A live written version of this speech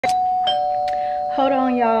Hold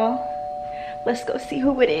on, y'all. Let's go see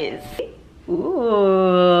who it is.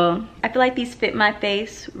 Ooh, I feel like these fit my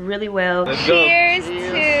face really well. Let's Cheers go.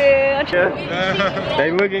 to...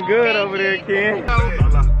 They looking good over there, Ken.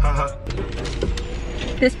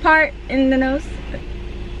 This part in the nose.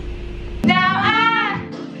 Now I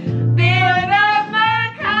build up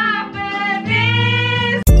my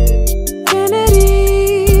confidence.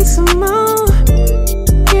 Kennedy,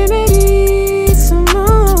 Cymone. Kennedy,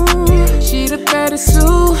 Cymone. She the baddest,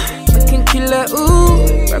 ooh. Looking killer, ooh.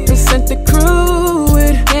 Represent the crew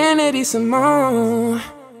with Kennedy, Cymone.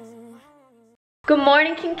 Good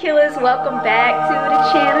morning, King Killers. Welcome back to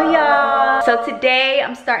the channel, y'all. So today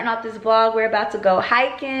I'm starting off this vlog. We're about to go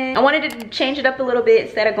hiking. I wanted to change it up a little bit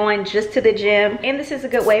instead of going just to the gym. And this is a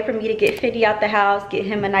good way for me to get Fendi out the house, get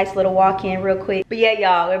him a nice little walk in real quick. But yeah,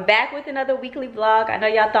 y'all, we're back with another weekly vlog. I know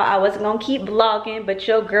y'all thought I wasn't gonna keep vlogging, but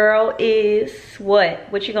your girl is what?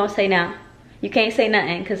 What you gonna say now? You can't say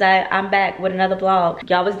nothing because I'm back with another vlog.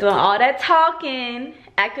 Y'all was doing all that talking,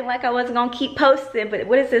 acting like I wasn't gonna keep posting, but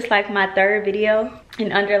what is this, like my third video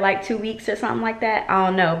in under like 2 weeks or something like that? I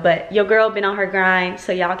don't know, but your girl been on her grind,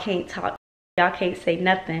 so y'all can't talk, y'all can't say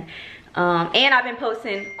nothing. And I've been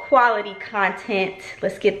posting quality content.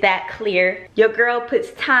 Let's get that clear. Your girl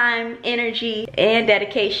puts time, energy, and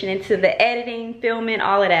dedication into the editing, filming,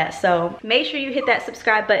 all of that. So make sure you hit that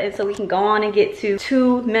subscribe button so we can go on and get to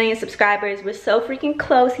 2 million subscribers. We're so freaking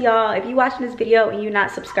close, y'all. If you're watching this video and you're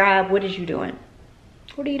not subscribed, what is you doing?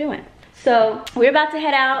 What are you doing? So we're about to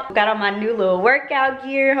head out. Got on my new little workout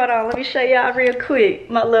gear. Hold on, let me show y'all real quick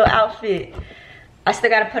my little outfit. I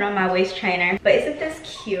still gotta put on my waist trainer, but isn't this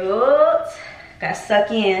cute? Got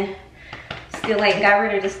suck in. Still ain't got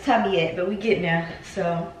rid of this tummy yet, but we getting there.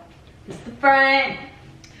 So this is the front.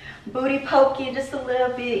 Booty poking just a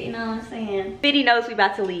little bit, you know what I'm saying? Fendi knows we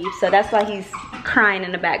about to leave, so that's why he's crying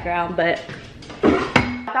in the background. But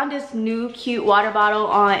I found this new cute water bottle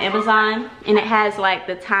on Amazon, and it has like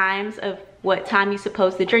the times of what time you're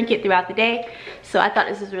supposed to drink it throughout the day. So I thought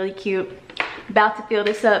this was really cute. About to fill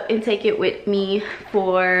this up and take it with me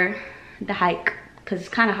for the hike because it's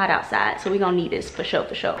kind of hot outside, so we're gonna need this for sure,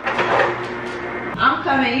 for sure. I'm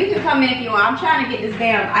coming. You can come in if you want. I'm trying to get this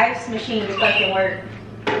damn ice machine to fucking work.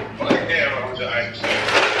 That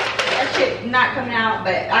shit not coming out,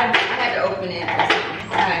 but I had to open it.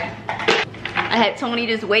 Alright. I had Tony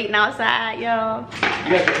just waiting outside, y'all.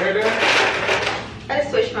 You got your hair done? I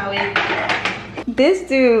just switched my wig. This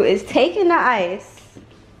dude is taking the ice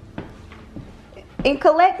and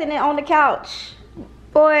collecting it on the couch.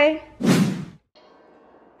 Boy.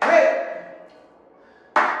 Hey!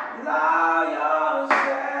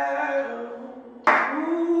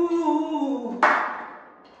 Ooh.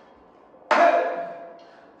 Hey!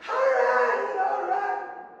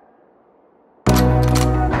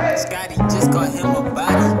 Alright. Scotty just got him a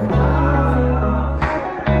body.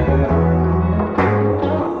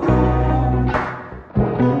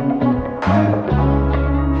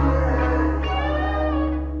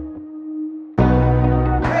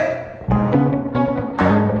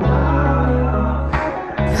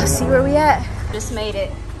 Where we at? Just made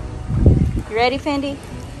it. You ready, Fendi?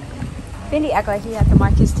 Fendi act like he had to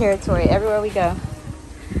mark his territory everywhere we go.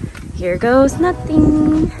 Here goes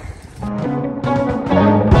nothing.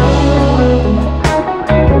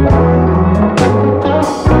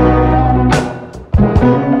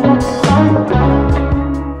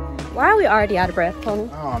 Why are we already out of breath, Tony?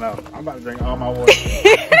 I don't know. I'm about to drink all my water.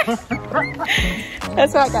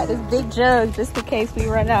 That's why I got this big jug just in case we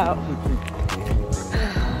run out.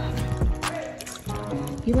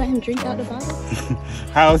 You let him drink out the bottle?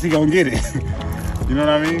 How is he gonna get it? You know what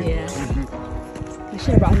I mean? Yeah. We should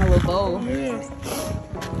have brought him a little bowl. Yeah.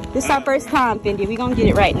 This is our first time, Fendi. We gonna get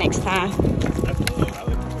it right next time.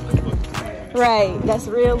 Right, that's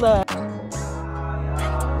real love.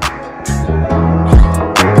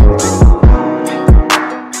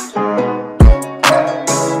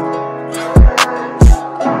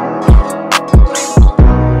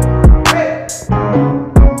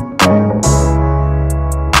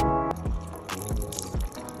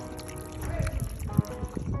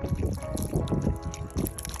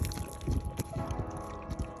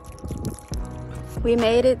 We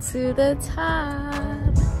made it to the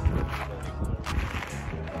top.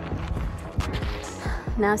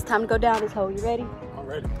 Now it's time to go down this hole. You ready? I'm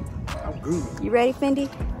ready. I'm good. You ready, Fendi?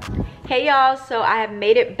 Hey y'all, so I have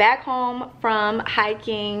made it back home from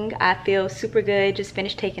hiking. I feel super good. Just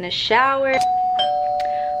finished taking a shower.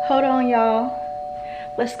 Hold on, y'all.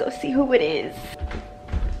 Let's go see who it is.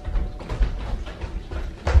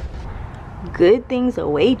 Good things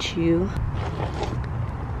await you.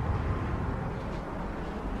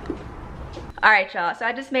 All right, y'all, so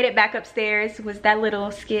I just made it back upstairs. Was that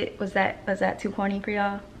little skit, was that too corny for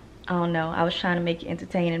y'all? I don't know, I was trying to make it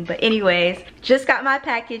entertaining. But anyways, just got my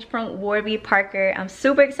package from Warby Parker. I'm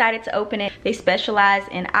super excited to open it. They specialize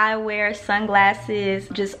in eyewear, sunglasses,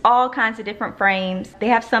 just all kinds of different frames. They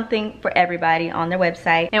have something for everybody on their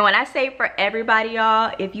website. And when I say for everybody,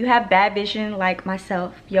 y'all, if you have bad vision like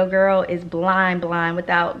myself, your girl is blind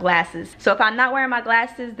without glasses. So if I'm not wearing my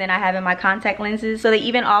glasses, then I have in my contact lenses. So they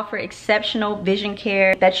even offer exceptional vision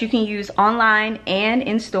care that you can use online and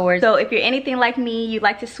in stores. So if you're anything like me, you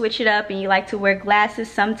like to switch it up and you like to wear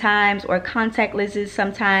glasses sometimes or contact lenses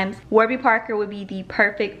sometimes, Warby Parker would be the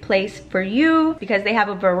perfect place for you because they have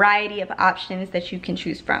a variety of options that you can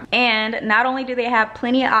choose from. And not only do they have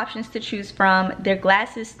plenty of options to choose from, their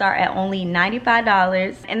glasses start at only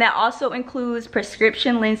 $95, and that also includes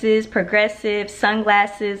prescription lenses, progressive,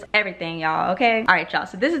 sunglasses, everything, y'all, okay? All right, y'all,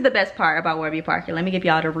 so this is the best part about Warby Parker. Let me give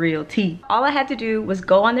y'all the real tea. All I had to do was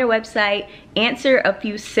go on their website, answer a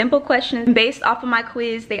few simple questions. Based off of my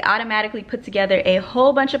quiz, they automatically put together a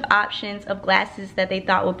whole bunch of options of glasses that they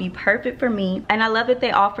thought would be perfect for me. And I love that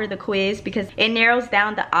they offer the quiz because it narrows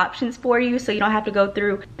down the options for you, so you don't have to go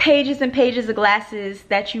through pages and pages of glasses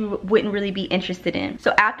that you wouldn't really be interested in.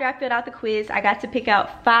 So after I filled out the quiz, I got to pick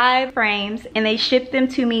out 5 frames and they shipped them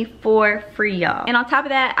to me for free, y'all. And on top of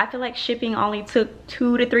that, I feel like shipping only took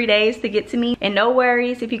 2 to 3 days to get to me. And no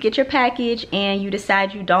worries if you get your package and you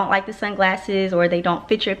decide you don't like the sunglasses or they don't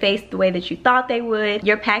fit your face the way that you thought they would.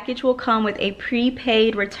 Your package will come with a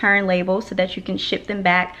prepaid return label so that you can ship them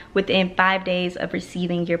back within 5 days of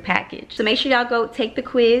receiving your package. So make sure y'all go take the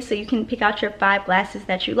quiz so you can pick out your 5 glasses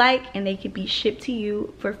that you like and they could be shipped to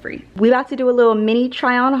you for free. We're about to do a little mini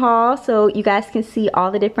try on haul so you guys can see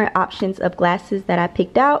all the different options of glasses that I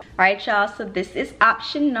picked out. All right, y'all, so this is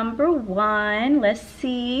option number 1. Let's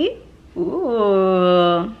see.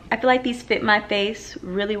 Ooh, I feel like these fit my face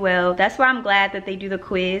really well. That's why I'm glad that they do the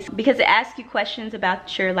quiz, because it asks you questions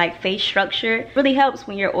about your like face structure. It really helps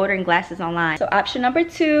when you're ordering glasses online. So option number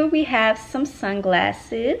 2, we have some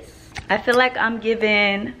sunglasses. I feel like I'm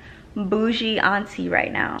giving bougie auntie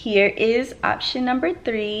right now. Here is option number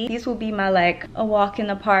 3. These will be my like a walk in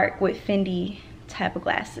the park with Fendi type of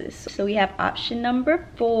glasses. So we have option number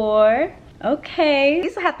 4. Okay,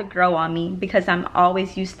 these will have to grow on me because I'm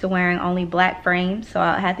always used to wearing only black frames, so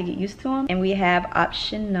I'll have to get used to them. And we have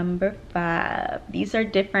option number 5. These are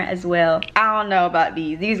different as well. I don't know about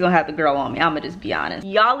these. These gonna have to grow on me. I'm gonna just be honest.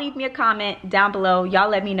 Y'all leave me a comment down below. Y'all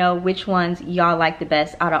let me know which ones y'all like the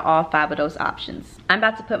best out of all 5 of those options. I'm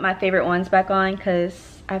about to put my favorite ones back on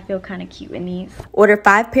because I feel kind of cute in these. Order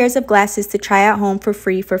 5 pairs of glasses to try at home for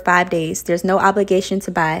free for 5 days. There's no obligation to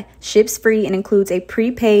buy. Ships free and includes a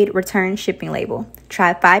prepaid return shipping label.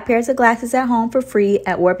 Try 5 pairs of glasses at home for free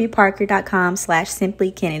at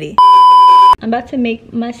warbyparker.com/simplykennedy. I'm about to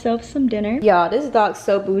make myself some dinner. Y'all, this dog's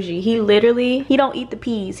so bougie. He don't eat the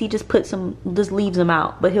peas. He just leaves them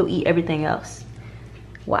out, but he'll eat everything else.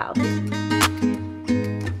 Wow.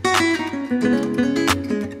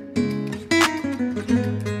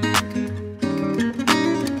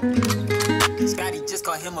 Just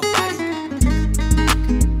call him a body.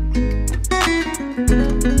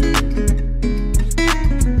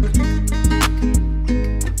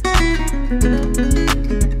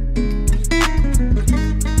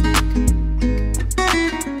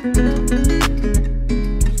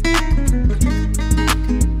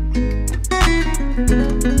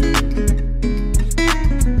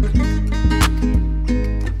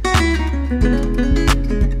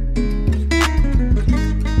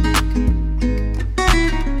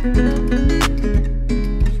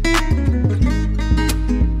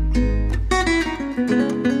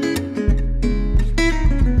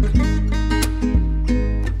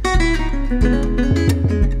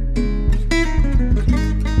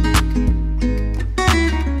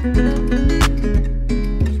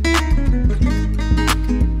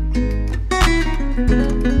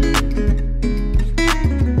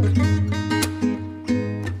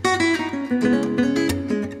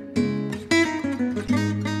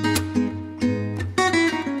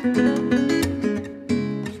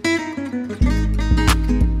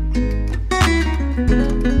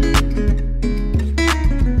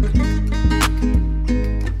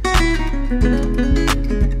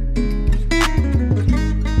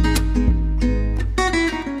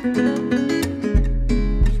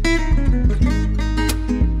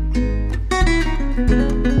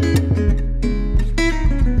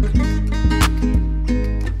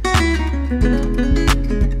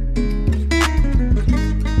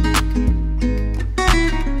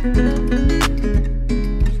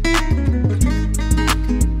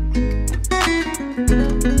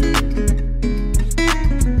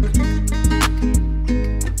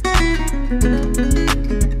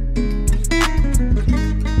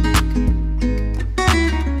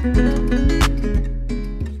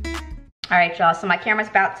 y'all, so my camera's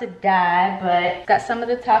about to die, but got some of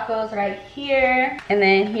the tacos right here. And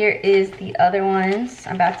then here is the other ones.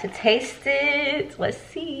 I'm about to taste it. Let's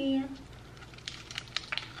see.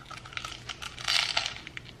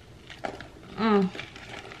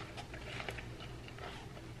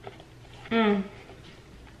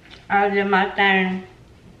 I did my thing.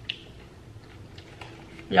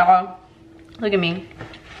 Y'all, look at me.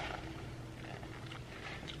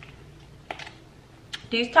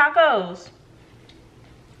 These tacos,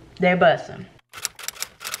 they're bussin'.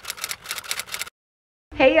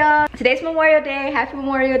 Hey y'all, today's Memorial Day. Happy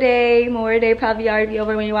Memorial Day. Memorial Day probably already be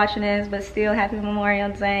over when you're watching this, but still happy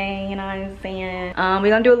Memorial Day, you know what I'm saying? We're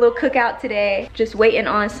gonna do a little cookout today. Just waiting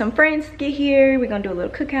on some friends to get here. We're gonna do a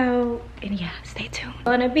little cookout, and yeah, stay tuned.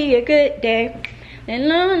 Gonna be a good day. Today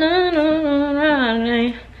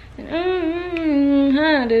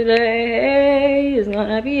is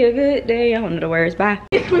gonna be a good day. I don't know the words. Bye.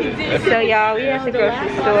 So y'all, we at the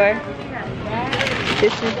grocery store.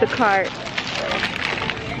 This is the cart.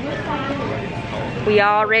 We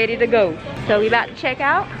all ready to go. So we about to check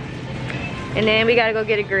out, and then we gotta go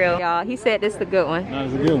get a grill. Y'all, he said this is a good one. No,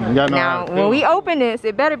 it's a good one. You gotta know now, when we open this,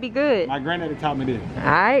 it better be good. My granddaddy taught me this. All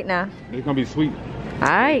right, now. It's gonna be sweet. All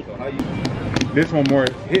right. This one more.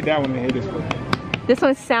 Hit that one and hit this one. This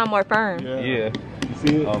one sound more firm. Yeah. You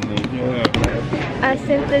see it? Yeah. I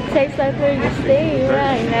sent the text like where you stay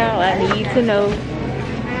right now. I need to know.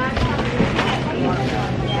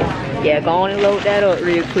 Yeah, go on and load that up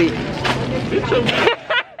real quick.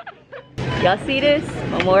 Y'all see this?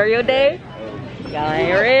 Memorial Day? Y'all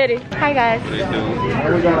ain't ready. Hi guys.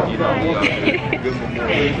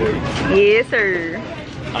 Yes sir.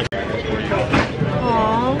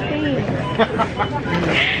 Aw, thanks.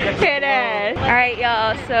 Head ass. Alright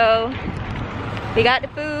y'all, so we got the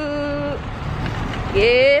food.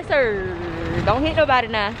 Yes sir. Don't hit nobody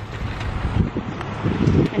now.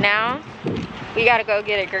 And now we gotta go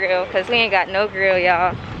get a grill because we ain't got no grill,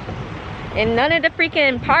 y'all. And none of the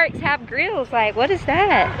freaking parks have grills. Like, what is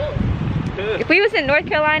that? If we was in North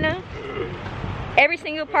Carolina, every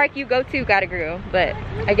single park you go to got a grill. But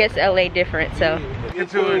I guess LA different, so.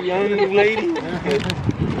 Into a young lady.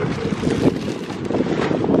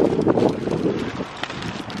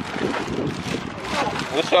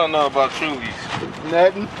 What y'all know about Trulies?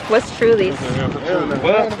 Nothing. What's Trulies?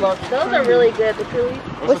 Those are really good, the Trulies.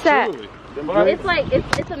 What's that? It's like,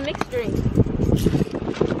 it's a mixed drink.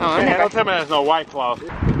 Oh, I never. Don't tell me there's no White Claw.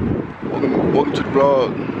 Welcome to the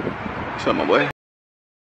vlog. What's up, my boy?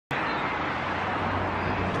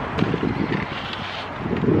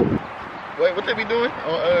 Wait, what they be doing?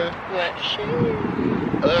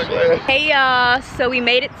 Hey y'all, so we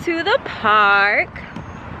made it to the park.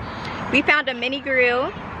 We found a mini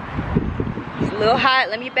grill. It's a little hot,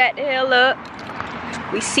 let me back the hell up.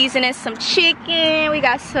 We seasoning some chicken. We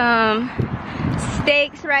got some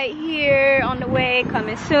steaks right here on the way,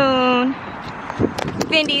 coming soon.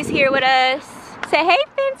 Findy's here with us. Say hey,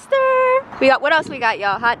 Finster. We got, what else we got,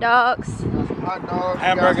 y'all? Hot dogs. Hot dogs.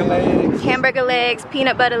 Hamburger legs. Hamburger legs,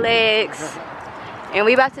 peanut butter legs. And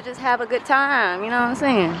we about to just have a good time, you know what I'm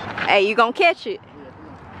saying? Hey, you gonna catch it?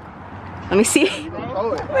 Let me see.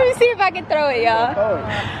 Let me see if I can throw it, y'all.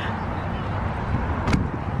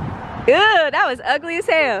 Ew, that was ugly as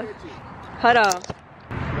hell. Hold on.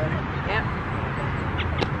 Yep.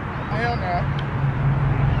 Hell no.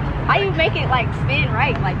 How you make it like spin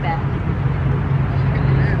right like that?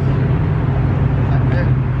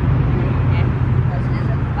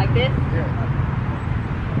 Like this? Yeah.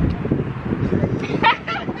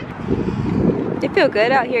 It feel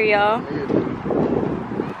good out here, y'all.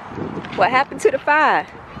 What happened to the fire?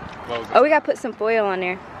 Oh, we gotta put some foil on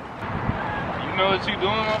there. You know what you doing,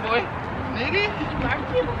 my boy? Nigga?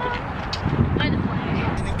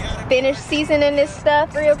 Finish seasoning this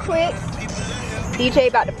stuff real quick. DJ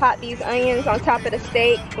about to pop these onions on top of the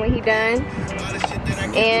steak when he done.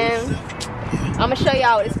 And I'm gonna show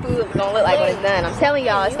y'all what this food is gonna look like when it's done. I'm telling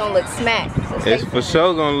y'all it's gonna look smack. So It's for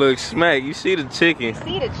sure gonna look smack. You see the chicken.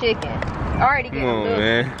 see the chicken. Already getting Come on, look.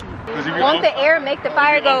 man. Won't the air make the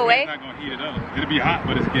fire go away? It's not gonna heat it up. It'll be hot,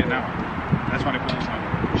 but it's getting out. That's why they put this on.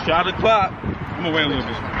 Shot o'clock. I'm gonna wait a little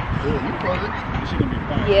bit. This shit gonna be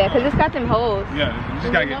fine. Yeah, cause it's got them holes. Yeah, you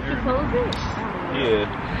just gotta get air.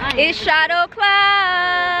 Yeah. It's shot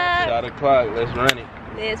o'clock. Shot o'clock. Let's run it.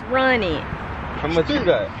 Let's run it. How much you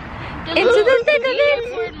got? Into the thick of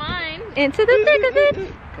it. Into the thick of it.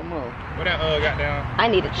 Come on. What that got down? I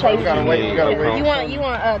need a chase. You gotta wait. You gotta wait. You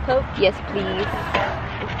want Coke? Yes, please.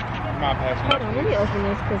 My passport. Let me open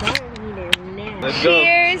this because I don't need it now. Let's go.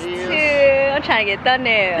 Cheers to. I'm trying to get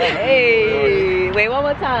thumbnail. Hey. Wait, one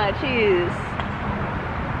more time. Cheers.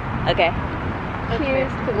 Okay.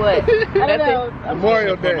 Cheers to what? I don't know.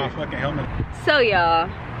 Memorial Put my Day. fucking helmet. So y'all,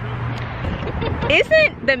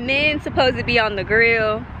 isn't the men supposed to be on the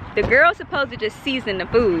grill? The girl's supposed to just season the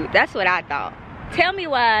food. That's what I thought. Tell me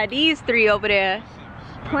why these three over there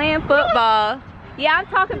playing football. Yeah, I'm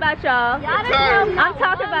talking about y'all. I'm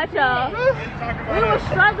talking about y'all. We were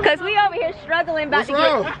struggling. Cause we over here struggling about to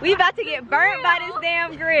get, we about to get burnt by this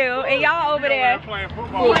damn grill, and y'all over there. Playing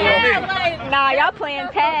football. Nah, y'all playing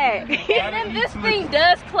tag. And then this thing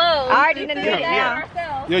does close. I already done did it now.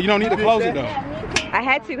 Yeah, you don't need to close it though. I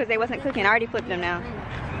had to because they wasn't cooking. I already flipped them now,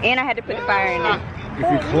 and I had to put the fire in there. If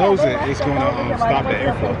you close it, it's gonna stop the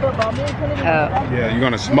airflow. Yeah, you're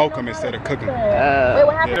gonna smoke them instead of cooking.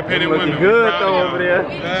 Independent women. Good though over there.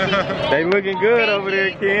 They looking good over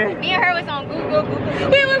there, Ken. Me and her was on Google.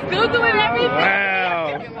 We was Googling everything.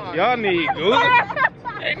 Wow. Y'all need Google.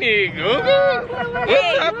 They need Google.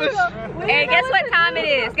 Hey, guess what time it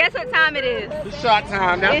is? Guess what time it is? It's shot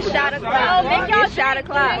time. That's It's shot o'clock. It's shot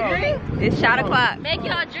o'clock. It's shot o'clock. Make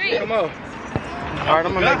y'all drink. Come on. All right,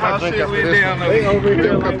 I'm gonna make my drink after this. They over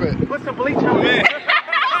here. Put some bleach on it.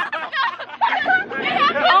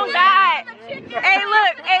 Oh God. Hey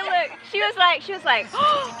look. She was like,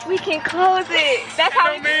 oh, we can close it. That's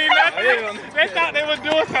how we They thought they was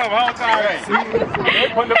doing something the whole time. They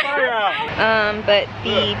putting the fire out. But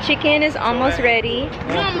the chicken is almost ready.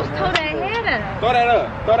 You almost tore that head up. Throw that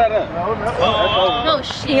up. Throw that up. No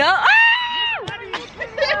shit. Yeah.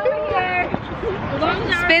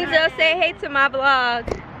 Spenzo, say hey to my vlog.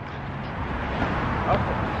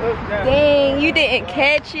 Dang, you didn't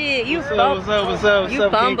catch it. You What's up? You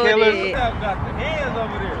fumbled it. Got the hands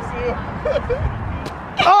over there.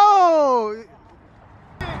 Oh!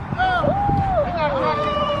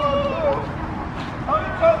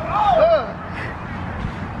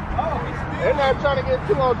 They're not trying to get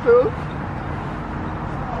 2 on 2.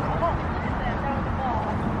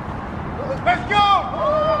 Let's go!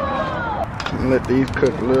 Let these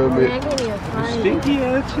cook a little bit. Stinky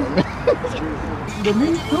at you.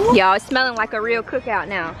 Y'all, it's smelling like a real cookout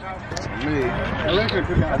now.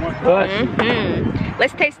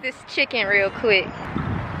 Let's taste this chicken real quick.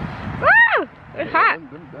 Woo! It's hot.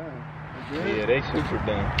 Yeah, they super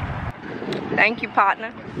done. Thank you,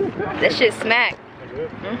 partner. That shit smack.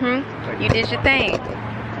 You did your thing.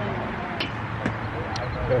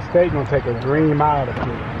 That steak gonna take a green mile to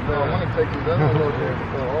cook.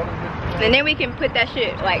 And then we can put that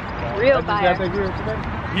shit like real fire.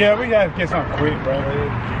 Yeah, we gotta get something quick, bro.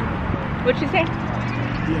 What you say?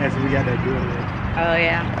 Yeah, so we got that good. Oh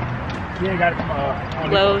yeah. We ain't got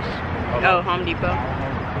Lowe's. Oh, Home Depot.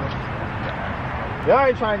 Y'all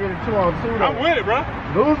ain't trying to get a 2 on 2 though. I'm with it, bro.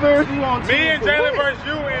 Losers. Me and Jalen versus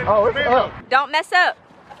you and Oh, it's up. Don't mess up.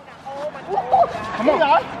 Come on.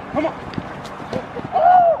 Come on.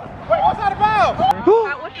 Wait, what's out of bounds?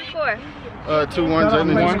 What's the score? 2-1,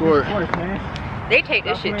 Jalen scored. They take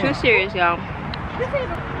this shit too serious, y'all.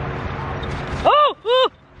 Oh,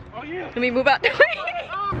 yeah. Let me move out the way.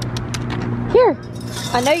 Here,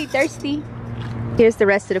 I know you thirsty. Here's the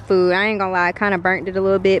rest of the food. I ain't gonna lie, I kind of burnt it a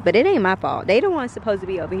little bit, but it ain't my fault. They the ones supposed to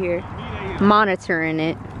be over here monitoring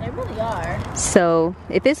it. They really are. So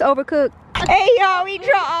if it's overcooked, hey y'all, we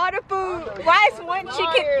draw all the food. Why is one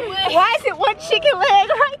chicken? Why is it one chicken leg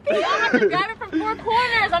right there? Y'all have to grab it from 4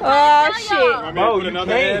 corners. I'm Oh trying to tell shit! y'all. Put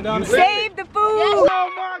another hand on it. Save the food. Oh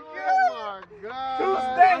my God.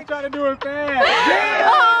 I'm trying to do it fast.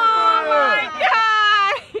 Oh my god!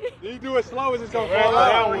 You do it slow, it's just gonna fall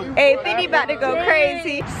down. Hey, Finny about to go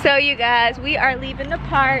crazy. So you guys, we are leaving the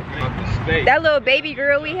park. That little baby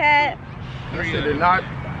girl we had,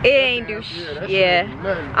 it ain't do shit. Yeah,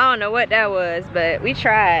 I don't know what that was, but we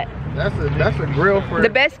tried. That's a grill for. The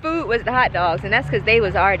best food was the hot dogs, and that's because they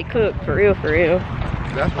was already cooked for real, for real.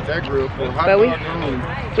 That's what that grill for. Hot But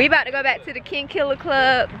dog we about to go back to the King Killer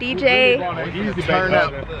Club. DJ, turn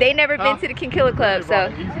up. they never been to the King Killer Club, so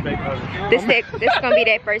this gonna be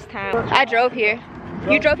their first time. I drove here.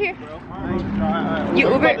 You drove here? You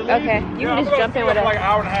Uber? Okay. You can just jump in with us. Like an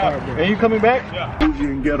hour and a half. And you coming back? Bougie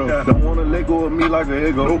and ghetto. Don't wanna let go of me like a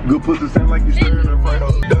ego. Good pussy sound like you stirring a fight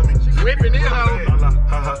up. Dummy. Whipping it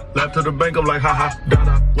out. Left to the bank, I'm like, haha,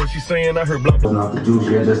 da-da. What she saying, I heard blah, blah. Off the juice,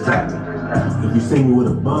 yeah, just tap. If you see me with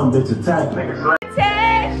a bum, bitch, attack.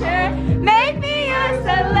 Make me your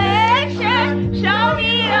selection. Show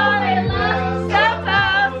me all it looks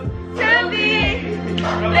supposed to be.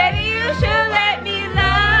 Baby, you should let me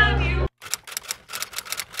love you.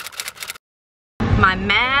 My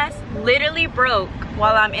mask literally broke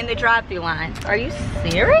while I'm in the drive-thru line. Are you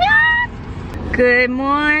serious? Good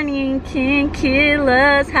morning,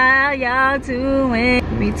 Kinkilas. How y'all doing?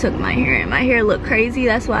 Retook my hair and my hair look crazy.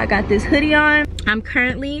 That's why I got this hoodie on. I'm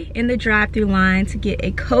currently in the drive-thru line to get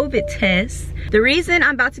a COVID test. The reason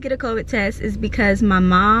I'm about to get a COVID test is because my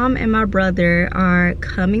mom and my brother are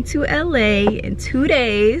coming to LA in 2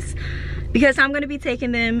 days because I'm gonna be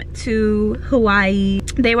taking them to Hawaii.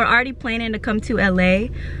 They were already planning to come to LA,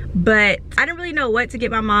 but I didn't really know what to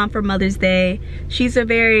get my mom for Mother's Day. She's a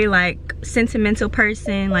very like sentimental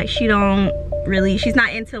person. Like she's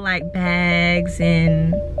not into like bags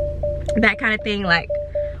and that kind of thing. Like,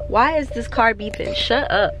 why is this car beeping? Shut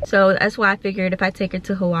up. So that's why I figured if I take her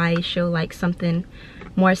to Hawaii, she'll like something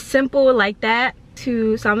more simple like that.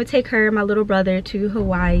 So I'm gonna take her and my little brother to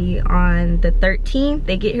Hawaii on the 13th.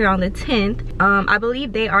 They get here on the 10th. I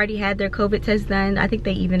believe they already had their COVID test done. I think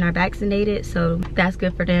they even are vaccinated, so that's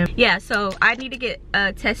good for them. Yeah, so I need to get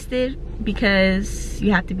tested because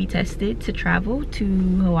you have to be tested to travel to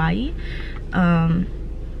Hawaii.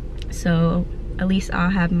 So at least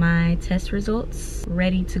I'll have my test results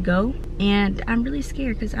ready to go. And I'm really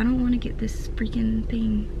scared because I don't want to get this freaking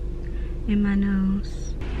thing in my nose.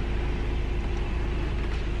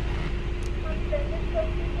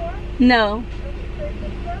 No.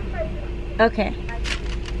 Okay.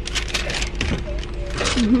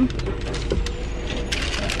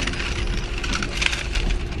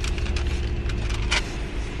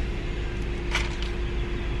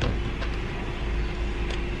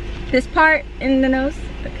 This part in the nose?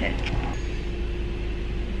 Okay.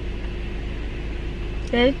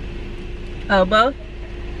 Good? Oh, both?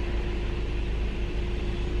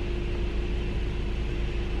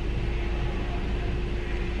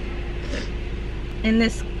 And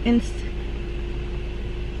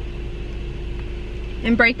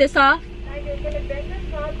break this off? Now you're going to bend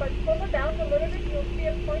this off, but pull it out a little bit. You'll see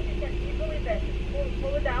a point you can easily bend.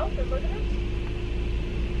 Pull it out and look at it.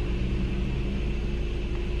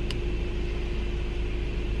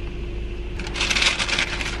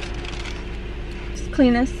 Just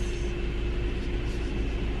clean this.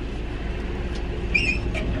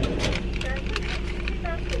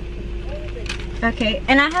 Okay,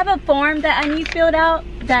 and I have a form that I need filled out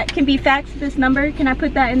that can be faxed to this number. Can I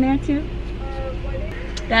put that in there too?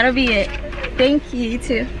 That'll be it. Thank you, you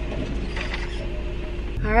too.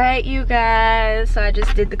 All right, you guys, so I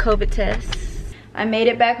just did the COVID test. I made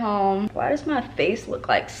it back home. Why does my face look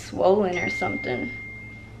like swollen or something?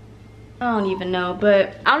 I don't even know,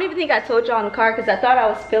 but I don't even think I told y'all in the car because I thought I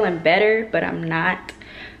was feeling better, but I'm not.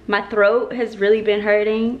 My throat has really been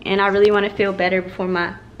hurting and I really want to feel better before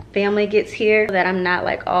my family gets here so that I'm not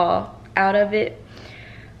like all out of it.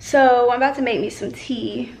 So I'm about to make me some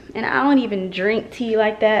tea, and I don't even drink tea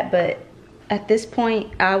like that, but at this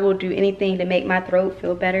point I will do anything to make my throat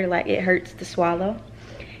feel better. Like it hurts to swallow,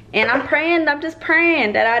 and I'm just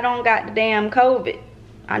praying that I don't got the damn COVID.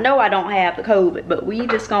 I know I don't have the COVID, but we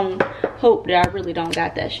just gonna hope that I really don't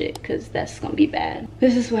got that shit, because that's gonna be bad.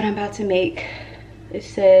 This is what I'm about to make. It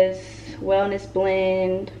says wellness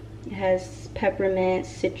blend. It has peppermint,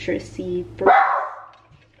 citrusy fruit.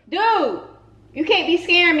 Dude, you can't be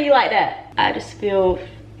scaring me like that. I just feel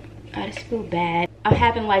bad. I'm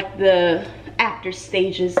having like the after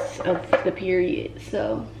stages of the period.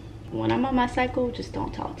 So when I'm on my cycle, just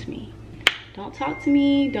don't talk to me. Don't talk to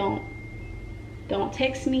me, don't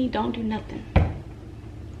text me, don't do nothing.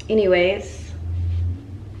 Anyways.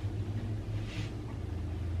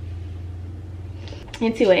 I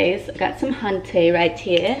got some honey right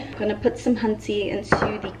here. I'm gonna put some honey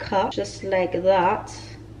into the cup, just like that.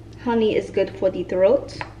 Honey is good for the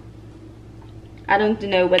throat. I don't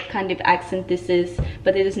know what kind of accent this is,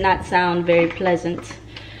 but it does not sound very pleasant.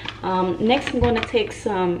 Next, I'm gonna take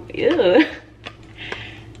some, ew.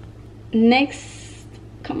 Next,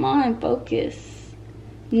 come on, focus.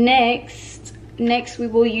 Next we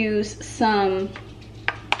will use some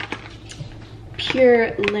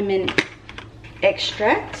pure lemon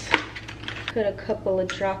extract. Put a couple of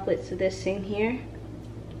droplets of this in here.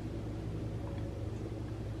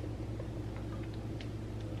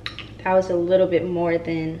 That was a little bit more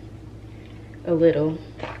than a little.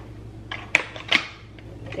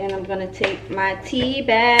 Then I'm gonna take my tea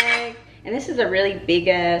bag, and this is a really big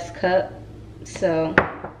ass cup, so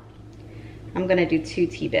I'm gonna do 2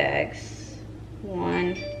 tea bags.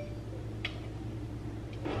 1.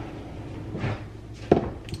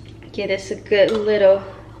 Give this a good little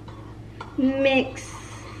mix.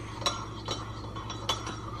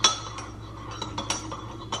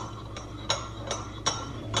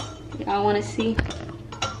 Y'all wanna see?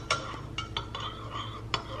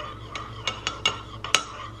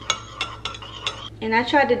 And I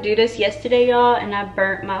tried to do this yesterday, y'all, and I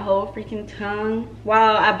burnt my whole freaking tongue.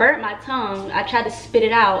 While I burnt my tongue, I tried to spit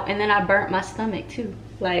it out, and then I burnt my stomach too.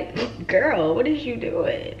 Like, girl, what is you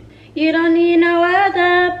doing? You don't need no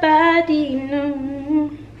other body,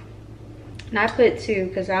 no. And I put 2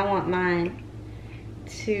 because I want mine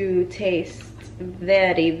to taste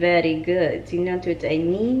very, very good. You know what I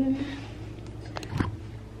mean?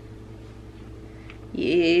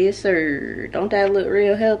 Yes, sir. Don't that look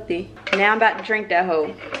real healthy? Now I'm about to drink that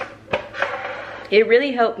whole. It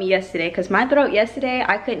really helped me yesterday because my throat yesterday,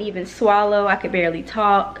 I couldn't even swallow. I could barely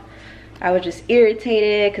talk. I was just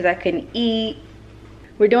irritated because I couldn't eat.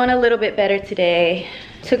 We're doing a little bit better today.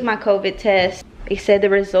 Took my COVID test. They said the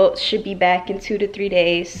results should be back in 2 to 3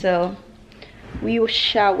 days. So we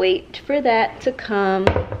shall wait for that to come.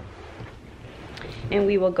 And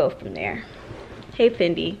we will go from there. Hey,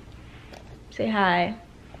 Fendi. Say hi.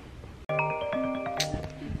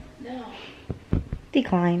 No.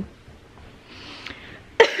 Decline.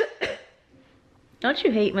 Don't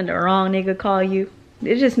you hate when the wrong nigga call you?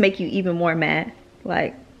 It just make you even more mad.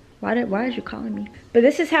 Like, why is you calling me? But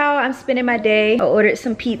this is how I'm spending my day. I ordered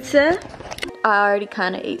some pizza. I already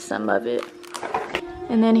kind of ate some of it.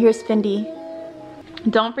 And then here's Fendi.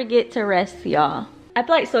 Don't forget to rest, y'all. I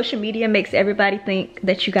feel like social media makes everybody think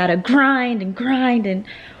that you gotta grind and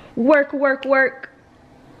work,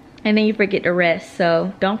 and then you forget to rest.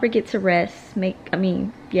 So don't forget to rest.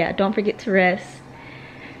 Don't forget to rest.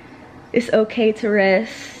 It's okay to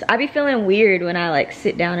rest. I be feeling weird when I like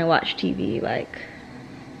sit down and watch TV. Like,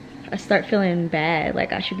 I start feeling bad,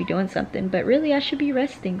 like I should be doing something, but really I should be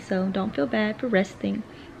resting. So don't feel bad for resting.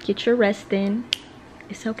 Get your rest in.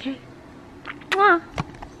 It's okay. Mwah.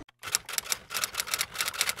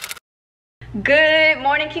 Good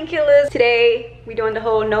morning, King Killers. Today we doing the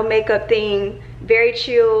whole no makeup thing. Very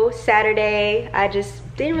chill Saturday. I just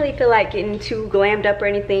didn't really feel like getting too glammed up or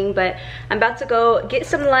anything, but I'm about to go get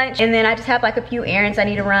some lunch, and then I just have like a few errands I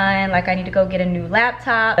need to run. Like I need to go get a new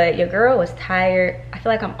laptop. But your girl was tired. I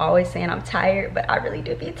feel like I'm always saying I'm tired, but I really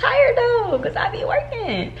do be tired though, because I be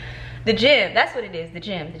working. The gym, that's what it is. The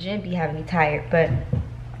gym be having me tired. But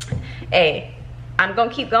hey, I'm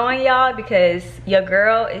gonna keep going, y'all, because your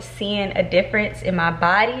girl is seeing a difference in my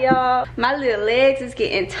body, y'all. My little legs is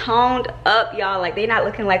getting toned up, y'all. Like, they're not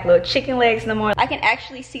looking like little chicken legs no more. I can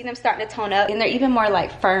actually see them starting to tone up, and they're even more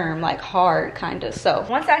like firm, like hard kind of. So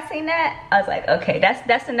once I seen that, I was like, okay,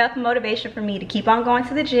 that's enough motivation for me to keep on going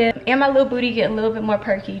to the gym. And my little booty getting a little bit more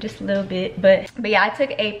perky, just a little bit. But yeah, I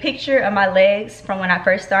took a picture of my legs from when I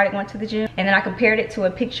first started going to the gym, and then I compared it to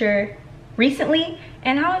a picture recently,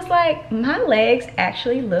 and I was like, my legs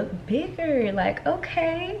actually look bigger. Like,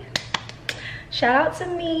 okay, shout out to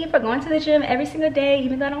me for going to the gym every single day,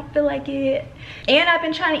 even though I don't feel like it. And I've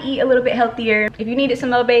been trying to eat a little bit healthier. If you needed some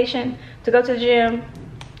motivation to go to the gym,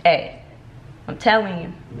 hey, I'm telling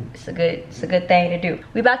you, it's a good thing to do.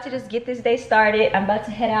 We about to just get this day started. I'm about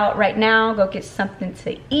to head out right now, go get something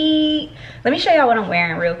to eat. Let me show y'all what I'm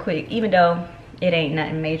wearing real quick, even though it ain't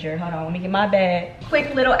nothing major. Hold on, let me get my bag.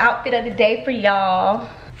 Quick little outfit of the day for y'all.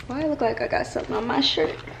 Why I look like I got something on my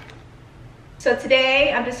shirt? So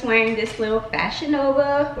today, I'm just wearing this little Fashion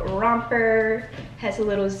Nova romper. Has a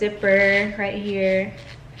little zipper right here.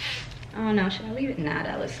 I don't know, should I leave it? Nah,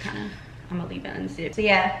 that looks kind of, I'm gonna leave it unzipped. So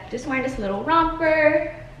yeah, just wearing this little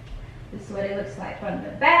romper. This is what it looks like from the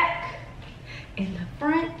back. In the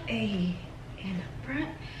front, in the front.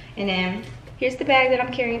 And then, here's the bag that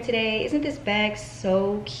I'm carrying today. Isn't this bag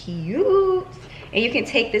so cute? And you can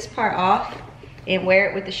take this part off and wear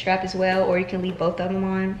it with the strap as well, or you can leave both of them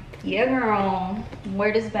on. Yeah, girl,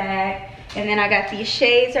 wear this bag. And then I got these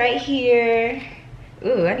shades right here.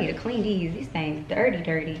 Ooh, I need to clean these. These things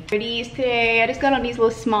dirty. For these today, I just got on these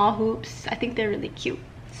little small hoops. I think they're really cute.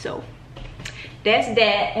 So that's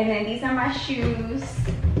that. And then these are my shoes.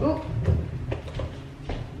 Ooh.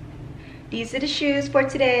 These are the shoes for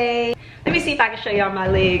today. Let me see if I can show y'all my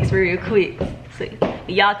legs real quick. So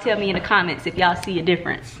y'all tell me in the comments if y'all see a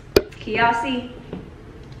difference. Can y'all see?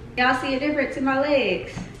 Y'all see a difference in my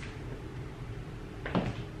legs?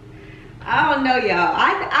 I don't know, y'all.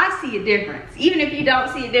 I see a difference. Even if you don't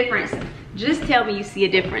see a difference, just tell me you see a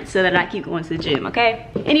difference so that I keep going to the gym, okay?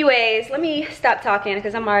 Anyways, let me stop talking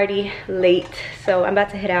because I'm already late. So I'm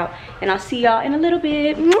about to head out, and I'll see y'all in a little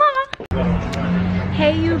bit. Mwah!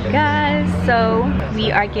 Hey you guys, so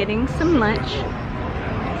we are getting some lunch.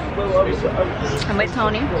 I'm with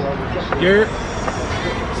Tony.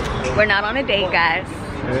 We're not on a date, guys.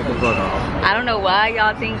 I don't know why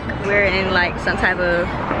y'all think we're in like some type of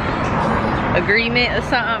agreement or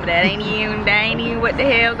something. That ain't even what the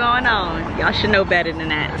hell going on. Y'all should know better than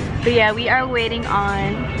that. But yeah, we are waiting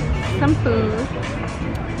on some food.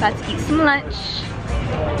 About to eat some lunch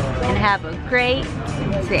and have a great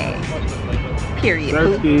day. Period.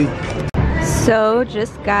 So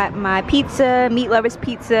just got my pizza, Meat Lovers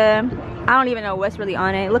pizza. I don't even know what's really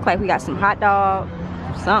on it. It looked like we got some hot dog,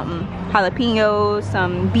 something, jalapenos,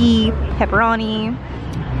 some beef, pepperoni.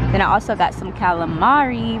 Then I also got some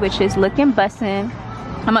calamari, which is looking bussin'.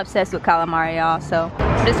 I'm obsessed with calamari, y'all. So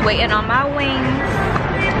I'm just waiting on my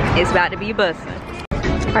wings. It's about to be bussin'.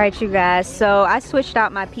 All right, you guys. So I switched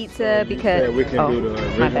out my pizza because we can do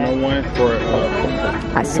the original one for.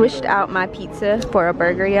 I switched out my pizza for a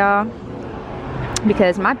burger, y'all,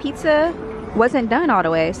 because my pizza wasn't done all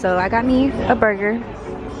the way. So I got me a burger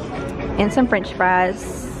and some French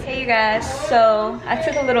fries. Hey, you guys. So I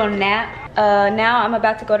took a little nap. Now I'm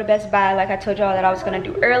about to go to Best Buy like I told y'all that I was gonna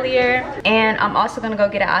do earlier, and I'm also gonna go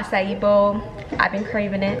get an acai bowl. I've been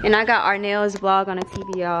craving it. And I got Arnell's vlog on the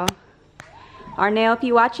TV, y'all. Arnell, if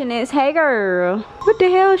you watching this, hey girl, what the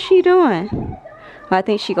hell is she doing? Well, I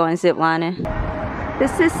think she going ziplining.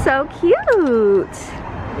 This is so cute.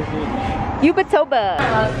 Yubatoba.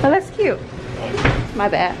 Oh, that's cute. My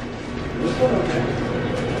bad.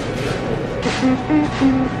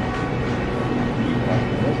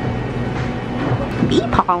 Bee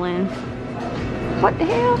pollen. What the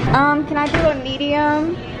hell? Can I do a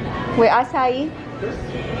medium with acai?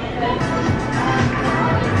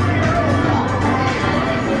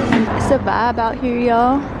 It's a vibe out here,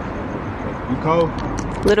 y'all. You cold?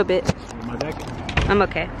 A little bit. My jacket? I'm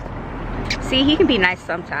okay. See, he can be nice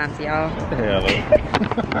sometimes, y'all. What the hell?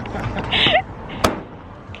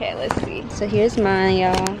 Okay, let's see. So here's mine,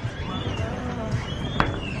 y'all.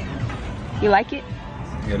 You like it?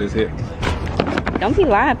 Yeah, this hit. Don't be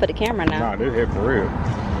lying for the camera now. Nah, this hit for real.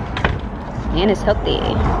 And it's healthy.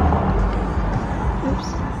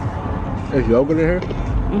 Oops. There's yogurt in here?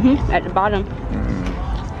 Mm-hmm, at the bottom.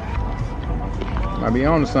 Might be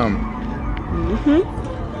on to something. Mm-hmm.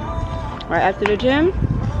 Right after the gym.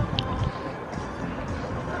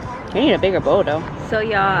 I need a bigger bowl though. So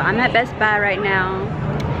y'all, I'm at Best Buy right now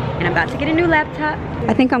and I'm about to get a new laptop.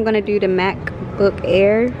 I think I'm gonna do the MacBook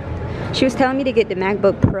Air. She was telling me to get the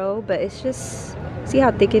MacBook Pro, but it's just, see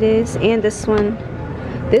how thick it is? And this one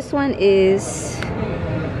is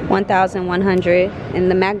 1,100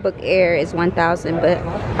 and the MacBook Air is 1,000, but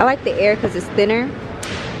I like the Air because it's thinner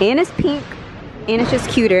and it's pink and it's just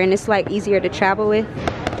cuter and it's like easier to travel with.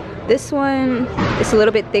 This one, it's a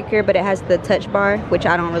little bit thicker, but it has the touch bar, which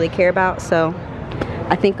I don't really care about, so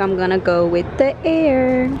I think I'm gonna go with the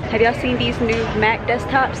Air. Have y'all seen these new Mac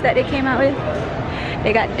desktops that they came out with?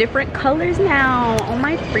 They got different colors now. Oh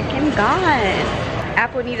my freaking god.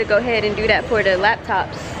 Apple needs to go ahead and do that for the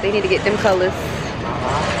laptops. They need to get them colors.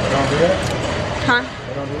 They don't do that? Huh?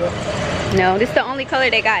 They don't do that? No, this is the only color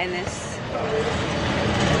they got in this.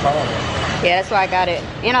 Yeah, that's why I got it.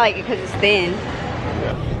 And I like it because it's thin.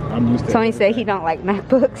 I'm used to Tony said he don't like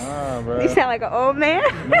MacBooks. Bro. You sound like an old man.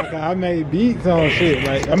 I made beats on shit.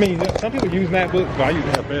 Like, I mean, some people use MacBooks, but I use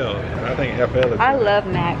FL. And I think FL is I love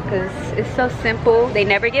Mac because it's so simple. They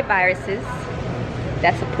never get viruses.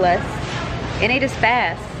 That's a plus. And they just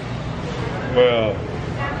fast. Well,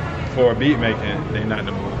 for beat making, they not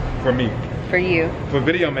the move. For me. For you. For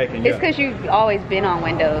video making, It's because you've always been on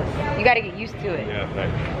Windows. You got to get used to it. Yeah,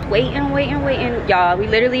 like. Waiting. Y'all, we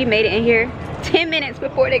literally made it in here 10 minutes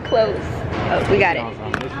before they close. Oh, we got it.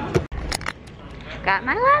 Got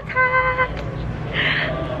my laptop.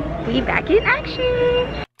 We back in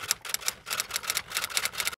action.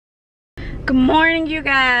 Good morning, you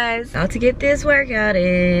guys. About to get this workout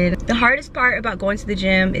in. The hardest part about going to the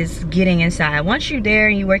gym is getting inside. Once you're there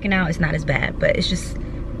and you're working out, it's not as bad, but it's just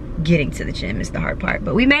getting to the gym is the hard part.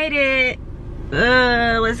 But we made it.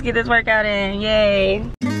 Let's get this workout in. Yay.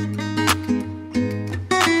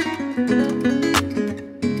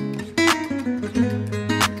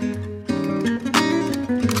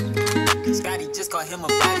 Scotty just called him a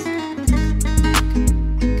body.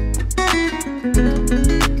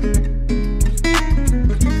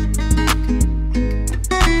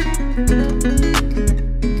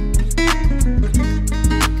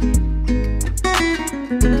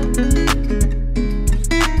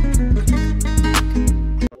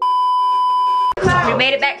 We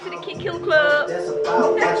made it back to the Kill Club.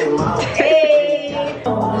 Hey.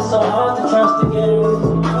 It's so hard to trust again.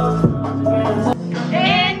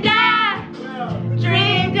 And I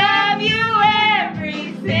dreamed of you ever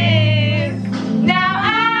since. Now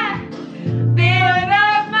I build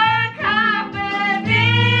up my confidence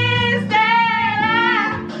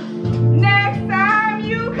that next time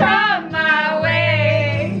you come my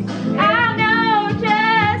way, I'll know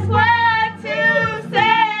just what to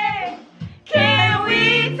say. Can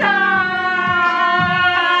we talk?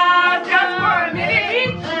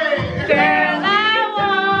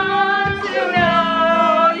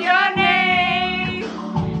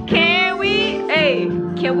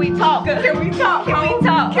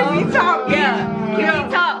 Kitty talk, yeah.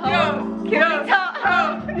 Kitty talk, ho. Kitty talk,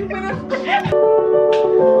 ho. You finna.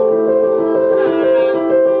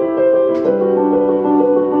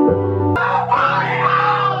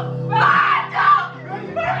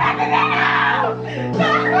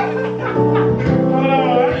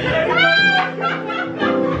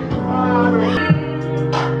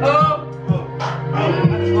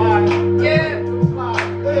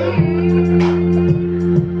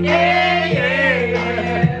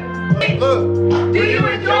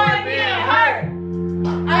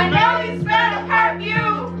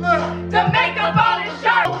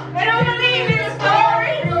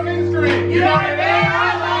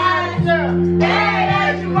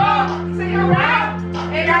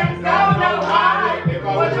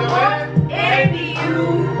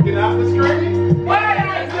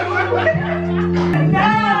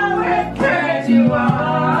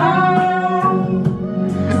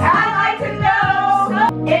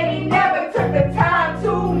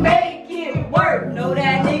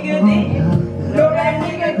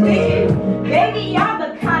 Baby, I'm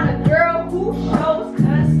the kind of girl who shows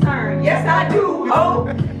concern. Yes, I do, ho.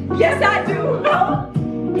 Yes, I do, ho.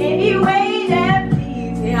 Any way that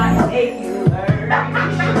please, and I make you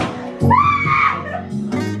learn.